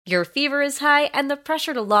Your fever is high, and the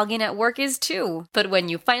pressure to log in at work is too. But when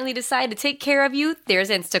you finally decide to take care of you, there's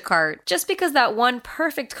Instacart. Just because that one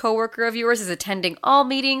perfect coworker of yours is attending all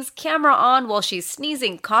meetings, camera on while she's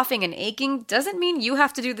sneezing, coughing, and aching, doesn't mean you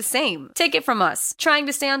have to do the same. Take it from us. Trying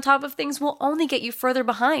to stay on top of things will only get you further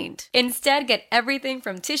behind. Instead, get everything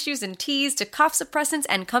from tissues and teas to cough suppressants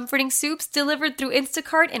and comforting soups delivered through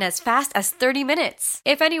Instacart in as fast as 30 minutes.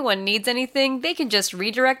 If anyone needs anything, they can just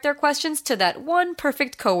redirect their questions to that one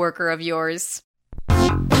perfect coworker of yours.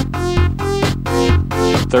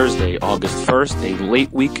 Thursday, August 1st, a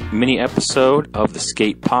late week mini episode of the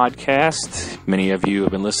Skate Podcast. Many of you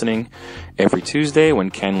have been listening every Tuesday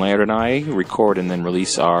when Ken Laird and I record and then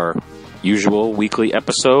release our usual weekly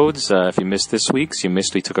episodes. If you missed this week's,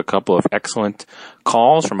 we took a couple of excellent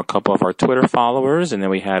calls from a couple of our Twitter followers, and then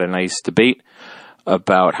we had a nice debate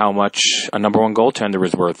about how much a number one goaltender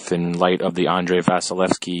is worth in light of the Andrei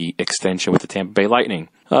Vasilevsky extension with the Tampa Bay Lightning.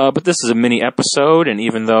 But this is a mini episode, and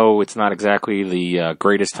even though it's not exactly the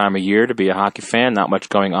greatest time of year to be a hockey fan, not much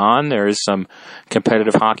going on. There is some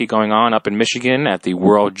competitive hockey going on up in Michigan at the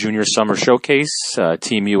World Junior Summer Showcase.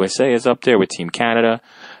 Team USA is up there with Team Canada,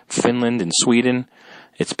 Finland, and Sweden.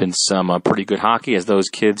 It's been some pretty good hockey as those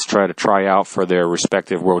kids try out for their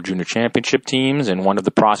respective World Junior Championship teams. And one of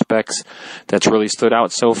the prospects that's really stood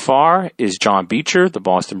out so far is John Beecher, the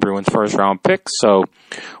Boston Bruins first-round pick. So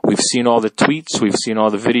we've seen all the tweets. We've seen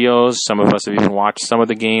all the videos. Some of us have even watched some of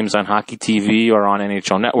the games on Hockey TV or on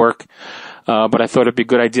NHL Network. But I thought it'd be a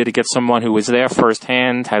good idea to get someone who was there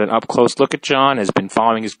firsthand, had an up-close look at John, has been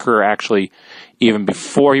following his career actually even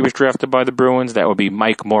before he was drafted by the Bruins. That would be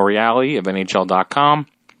Mike Morreale of NHL.com.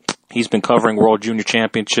 He's been covering World Junior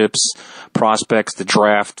Championships, prospects, the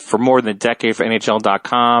draft for more than a decade for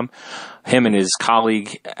NHL.com. Him and his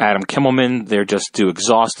colleague, Adam Kimmelman, they just do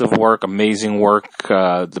exhaustive work, amazing work.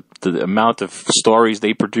 The amount of stories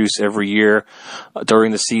they produce every year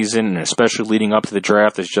during the season, and especially leading up to the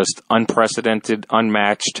draft, is just unprecedented,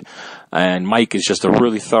 unmatched. And Mike is just a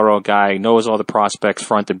really thorough guy, knows all the prospects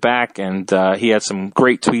front and back, and he had some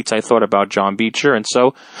great tweets, I thought, about John Beecher, and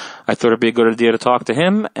so I thought it'd be a good idea to talk to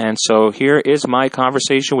him. And so here is my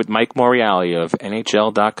conversation with Mike Morreale of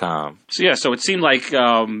NHL.com. So it seemed like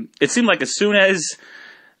as soon as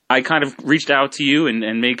I kind of reached out to you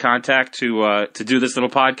and made contact to do this little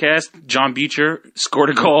podcast, John Beecher scored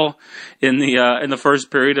a goal in the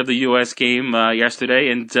first period of the U.S. game yesterday,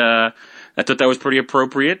 and I thought that was pretty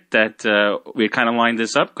appropriate that we had kind of lined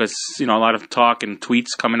this up because, a lot of talk and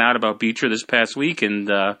tweets coming out about Beecher this past week. And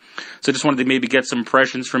so I just wanted to maybe get some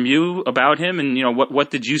impressions from you about him. And,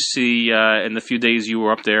 what did you see in the few days you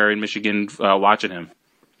were up there in Michigan watching him?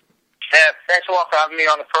 Yeah, thanks a lot for having me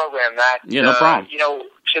on the program, Matt. Yeah, no problem.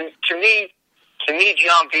 To me,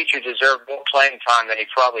 John Beecher deserved more playing time than he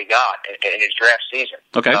probably got in his draft season.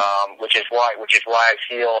 Okay. Which is why I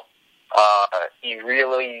feel he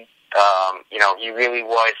really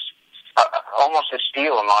was almost a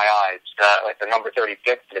steal in my eyes, like the number 30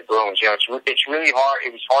 pick for the Bruins. It's really hard.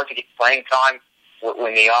 It was hard to get playing time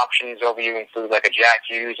when the options over you include like a Jack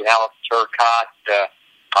Hughes and Alex Turcotte,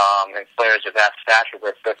 and players of that stature.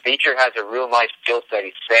 But Beecher has a real nice skill set.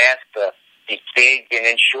 He's fast, he's big, and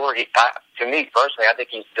in short, to me personally, I think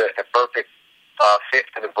he's the perfect fit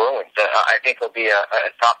for the Bruins. I think he'll be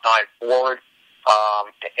a top 9 forward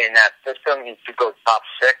in that system. He could go top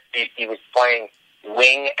 6. He was playing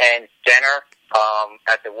wing and center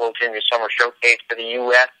at the World Junior Summer Showcase for the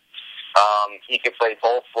U.S. He could play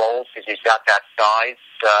both roles because he's got that size.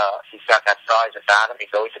 He's got that size about him. He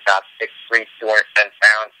goes about 6'3", 210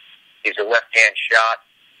 pounds. He's a left-hand shot.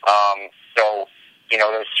 So,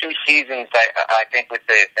 those 2 seasons, I think with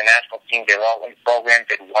the national team development program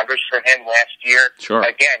did wonders for him last year. Sure.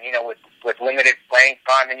 Again, with limited playing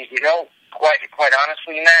time, and quite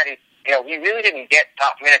honestly, Matt, he really didn't get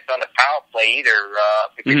top minutes on the power play either,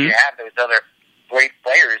 because you have those other great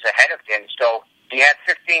players ahead of him. So he had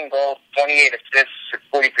 15 goals, 28 assists,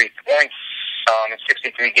 43 points in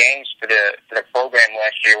 63 games for the program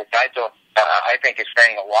last year, which I think is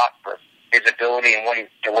saying a lot for his ability and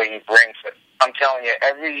the way he brings. But I'm telling you,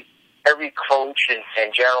 every coach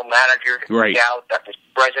and general manager, scout that was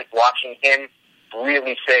present watching him,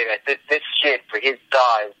 really say that this kid, for his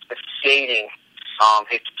size, the skating,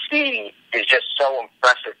 his speed is just so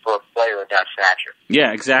impressive for a player of that stature.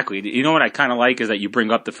 Yeah, exactly. You know what I kind of like is that you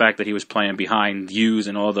bring up the fact that he was playing behind Hughes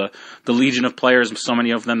and all the legion of players, so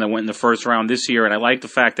many of them that went in the first round this year. And I like the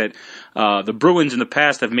fact that The Bruins in the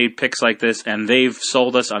past have made picks like this, and they've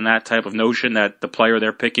sold us on that type of notion that the player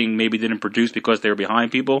they're picking maybe didn't produce because they were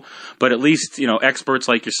behind people. But at least, experts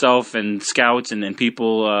like yourself and scouts and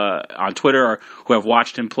people on Twitter who have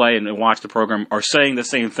watched him play and watched the program are saying the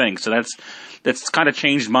same thing. So that's kind of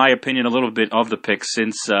changed my opinion a little bit of the pick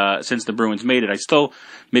since the Bruins made it. I still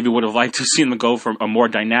maybe would have liked to have seen them go for a more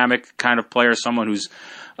dynamic kind of player, someone who's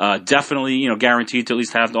definitely, guaranteed to at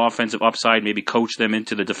least have the offensive upside, maybe coach them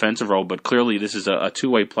into the defensive role. But clearly, this is a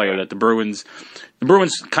two-way player that the Bruins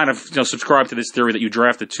kind of subscribe to this theory that you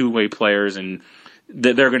draft the two-way players and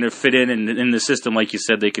they're going to fit in the system, like you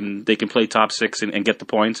said. They can play top six and get the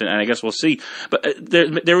points, and I guess we'll see. But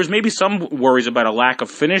there was maybe some worries about a lack of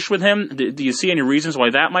finish with him. Do you see any reasons why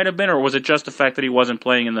that might have been, or was it just the fact that he wasn't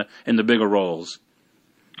playing in the bigger roles?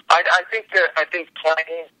 I think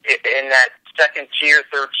playing in that second tier,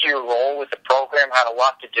 third tier role with the program had a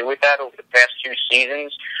lot to do with that over the past 2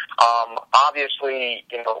 seasons. Obviously,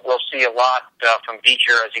 we'll see a lot from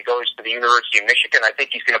Beecher as he goes to the University of Michigan. I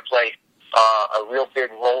think he's going to play a real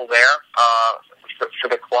big role there for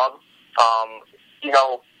the club.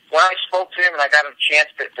 When I spoke to him and I got a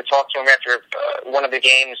chance to talk to him after one of the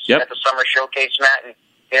games at the Summer Showcase, Matt, and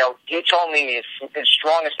he told me his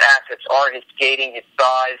strongest assets are his skating, his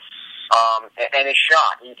size, and his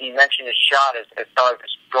shot. He mentioned his shot as some of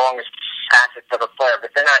his strongest assets of a player.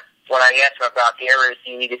 But then when I asked him about the areas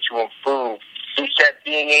he needed to improve, he said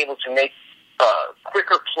being able to make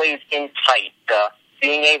quicker plays in tight,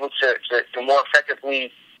 being able to more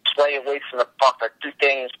effectively play away from the puck are 2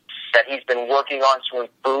 things that he's been working on to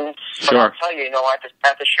improve. Sure. But I'll tell you,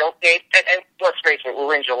 at the showcase, and let's face it,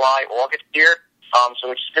 we're in July, August here,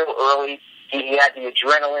 so it's still early. He had the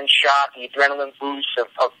adrenaline shot, the adrenaline boost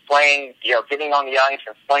of playing, getting on the ice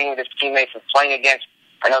and playing with his teammates and playing against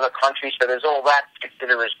another country. So there's all that to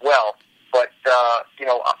consider as well. But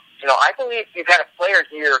I believe you've got a player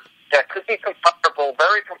here that could be comparable,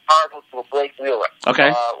 very comparable to a Blake Wheeler.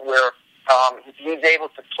 Okay. Where he's able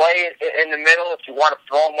to play in the middle. If you want to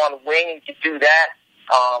throw him on the wing, you can do that.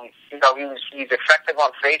 He's effective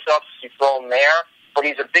on face-offs. You throw him there. But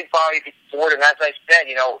he's a big body forward, and as I said,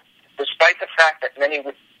 despite the fact that many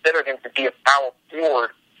would consider him to be a power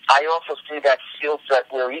forward, I also see that skill set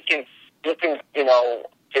where he can, if he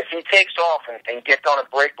takes off and gets on a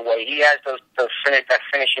breakaway, he has that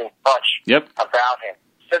finishing punch about him.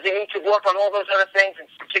 Does he need to work on all those other things, and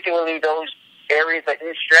particularly those areas that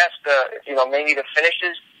you stressed, maybe the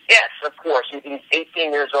finishes? Yes, of course. He's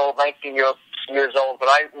 18 years old, 19 years old, but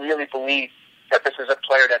I really believe that this is a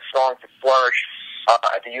player that's going to flourish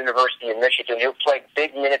at the University of Michigan. He'll play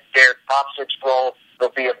big minutes there, top 6 role.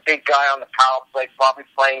 There'll be a big guy on the power play, probably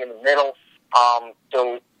playing in the middle.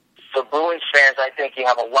 So for Bruins fans, I think you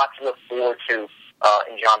have a lot to look forward to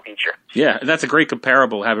in John Beecher. Yeah, that's a great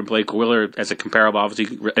comparable, having Blake Wheeler as a comparable.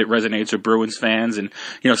 Obviously, it resonates with Bruins fans, and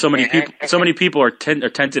so many people are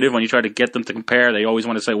tentative when you try to get them to compare. They always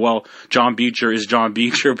want to say, "Well, John Beecher is John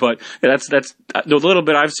Beecher," but that's the little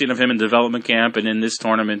bit I've seen of him in development camp and in this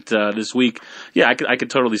tournament this week. Yeah, I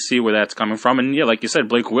could totally see where that's coming from, and yeah, like you said,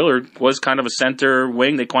 Blake Wheeler was kind of a center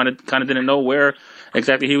wing. They kind of didn't know where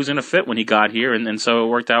exactly he was going to fit when he got here, and so it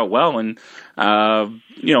worked out well. And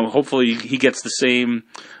hopefully he gets the same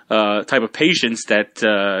type of patience that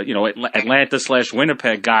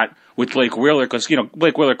Atlanta/Winnipeg got with Blake Wheeler, because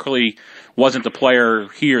Blake Wheeler clearly wasn't the player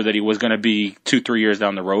here that he was going to be 2-3 years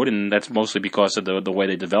down the road, and that's mostly because of the way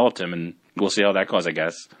they developed him. And we'll see how that goes, I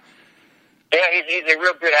guess. Yeah, he's a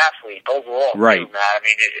real good athlete overall. Right. Too, Matt. I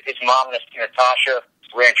mean, his mom, Natasha,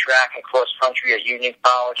 ran track and cross country at Union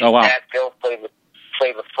College. Oh, wow. His dad, Bill, played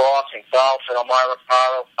lacrosse and golf at Elmira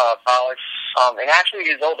College. And actually,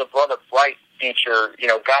 his older brother, Bryce Beecher,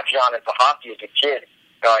 got John into hockey as a kid.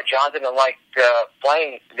 John didn't like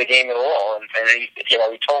playing the game at all, and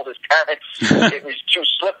he told his parents it was too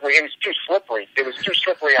slippery. It was too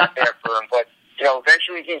slippery out there for him. But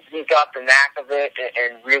eventually he got the knack of it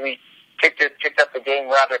and really picked up the game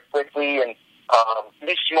rather quickly. And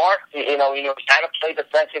he's smart. He knows how to play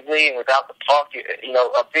defensively and without the puck.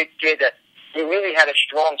 A big kid that. He really had a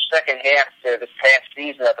strong second half to this past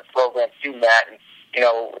season at the program too, Matt. And,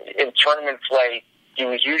 in tournament play, he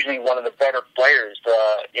was usually one of the better players.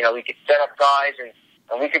 He could set up guys, and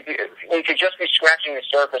we could just be scratching the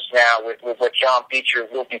surface now with what John Beecher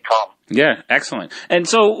will become. Yeah, excellent. And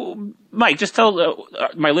so, Mike, just tell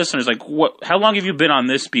my listeners, how long have you been on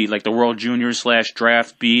this beat, like the World Juniors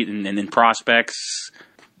 /draft beat and in prospects?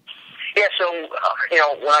 Yeah, so,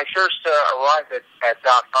 when I first arrived at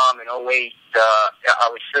 .com in 2008, I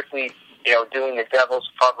was strictly, doing the Devils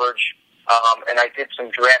coverage, and I did some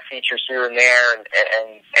draft features here and there, and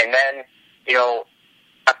then,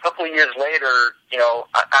 a couple of years later,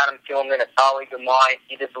 Adam Kalman, a colleague of mine,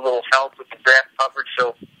 needed a little help with the draft coverage,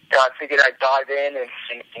 so I figured I'd dive in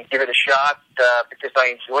and give it a shot because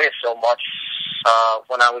I enjoy it so much.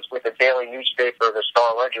 When I was with the daily newspaper, the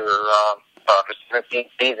Star-Ledger, for 17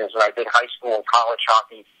 seasons, and I did high school and college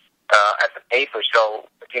hockey at the paper. So,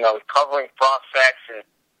 covering prospects and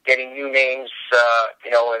getting new names,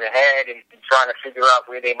 in the head and trying to figure out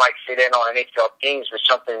where they might fit in on NHL teams was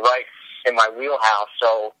something right in my wheelhouse.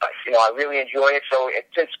 So, I really enjoy it. So,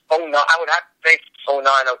 since 2009, I would have to say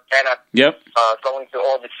 2009, 2010, going to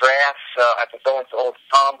all the drafts, I've been going to all the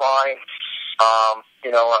combines.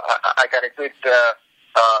 I got a good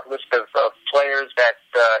list of players that,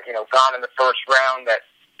 gone in the first round that,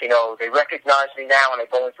 they recognize me now and they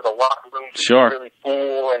go into the locker room. Sure. It's really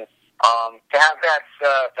cool. And to have that,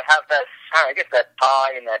 I guess that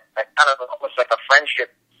tie and that kind of almost like a friendship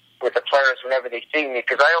with the players whenever they see me,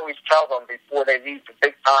 because I always tell them before they leave the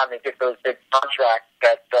big time and get those big contracts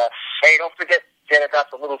that, hey, don't forget about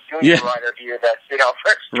the little junior writer here that's,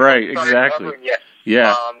 first. Right, exactly.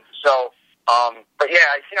 Yeah. But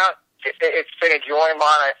yeah, it's been a joy of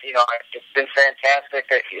mine. It's been fantastic.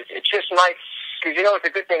 It's just nice, because it's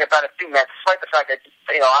a good thing about it too, man. Despite the fact that,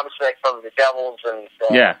 obviously I cover the Devils and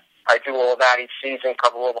I do all that each season,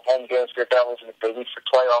 cover all the home games for the Devils and if they reach the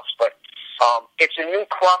playoffs. But it's a new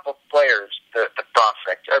crop of players, the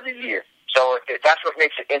prospects, every year. So that's what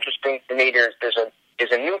makes it interesting to me. There's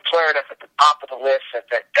a new player that's at the top of the list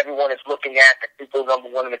that everyone is looking at, that people number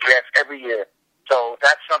one in the draft every year. So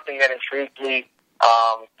that's something that intrigued me.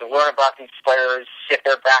 To learn about these players, get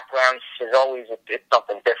their backgrounds is always it's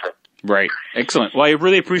something different. Right. Excellent. Well, I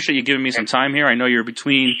really appreciate you giving me some time here. I know you're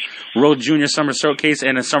between World Junior Summer Showcase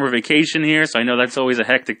and a summer vacation here, so I know that's always a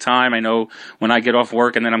hectic time. I know when I get off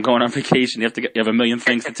work and then I'm going on vacation, you have a million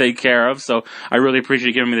things to take care of. So I really appreciate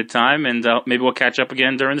you giving me the time, and maybe we'll catch up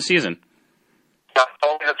again during the season.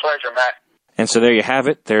 Always a pleasure, Matt. And so there you have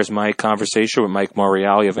it. There's my conversation with Mike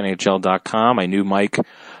Morreale of NHL.com. I knew Mike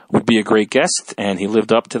would be a great guest, and he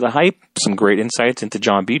lived up to the hype. Some great insights into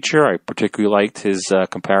John Beecher. I particularly liked his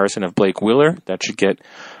comparison of Blake Wheeler. That should get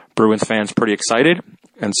Bruins fans pretty excited.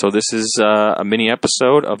 And so this is a mini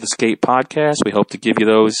episode of the Skate Podcast. We hope to give you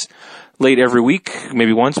those late every week,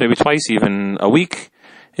 maybe once, maybe twice, even a week,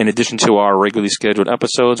 in addition to our regularly scheduled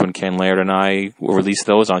episodes when Ken Laird and I will release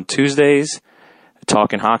those on Tuesdays.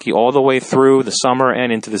 Talking hockey all the way through the summer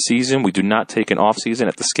and into the season. We do not take an off season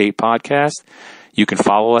at the Skate Podcast. You can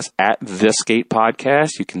follow us at The Skate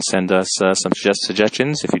Podcast. You can send us some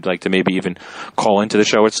suggestions. If you'd like to maybe even call into the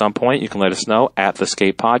show at some point, you can let us know at The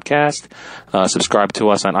Skate Podcast. Subscribe to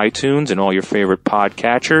us on iTunes and all your favorite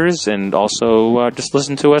podcatchers. And also just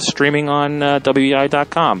listen to us streaming on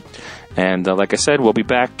WEI.com. And like I said, we'll be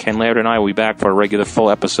back. Ken Laird and I will be back for a regular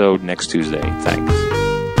full episode next Tuesday. Thanks.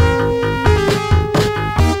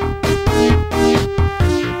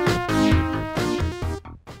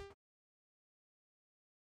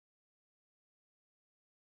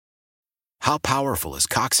 How powerful is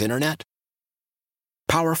Cox Internet?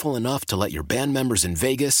 Powerful enough to let your band members in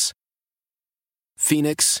Vegas,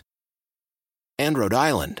 Phoenix, and Rhode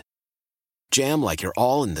Island jam like you're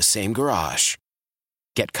all in the same garage.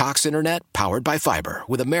 Get Cox Internet powered by fiber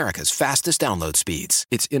with America's fastest download speeds.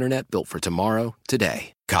 It's internet built for tomorrow,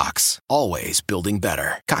 today. Cox, always building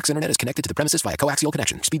better. Cox Internet is connected to the premises via coaxial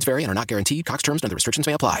connection. Speeds vary and are not guaranteed. Cox terms and other restrictions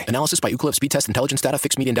may apply. Analysis by Ookla of Speed Test Intelligence Data.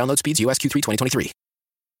 Fixed median download speeds. US Q3 2023.